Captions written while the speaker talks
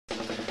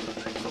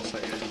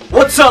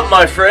What's up,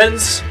 my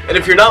friends? And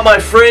if you're not my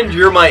friend,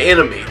 you're my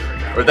enemy.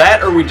 Or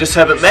that, or we just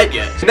haven't met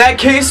yet. In that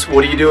case,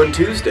 what are you doing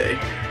Tuesday?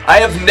 I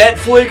have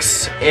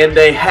Netflix and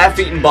a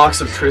half-eaten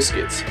box of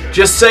Triscuits.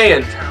 Just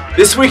saying,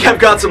 this week I've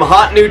got some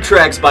hot new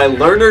tracks by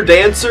Lerner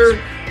Dancer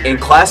and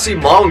Classy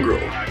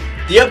Mongrel.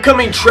 The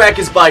upcoming track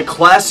is by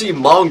Classy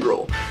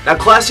Mongrel. Now,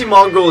 Classy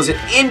Mongrel is an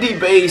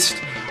indie-based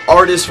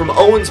artist from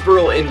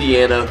Owensboro,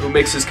 Indiana, who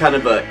mixes kind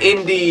of a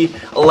indie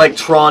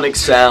electronic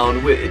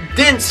sound with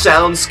dense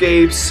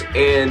soundscapes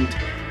and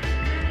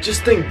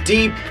just think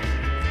deep,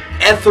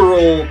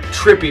 ethereal,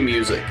 trippy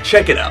music.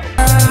 Check it out.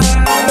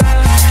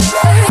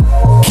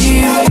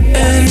 Keep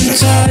in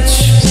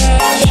touch.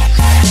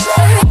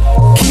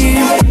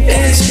 Keep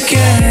it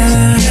together.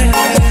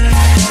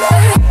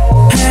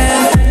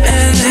 Hand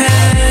in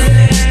hand.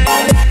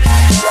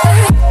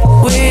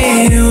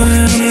 We will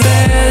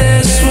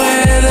bear this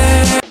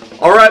weather.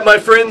 Alright, my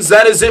friends,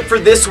 that is it for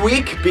this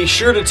week. Be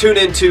sure to tune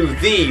into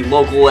The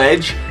Local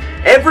Edge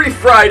every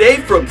Friday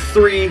from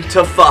 3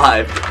 to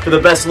 5 for the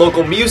best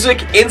local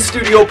music,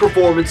 in-studio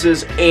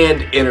performances,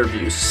 and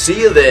interviews.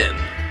 See you then.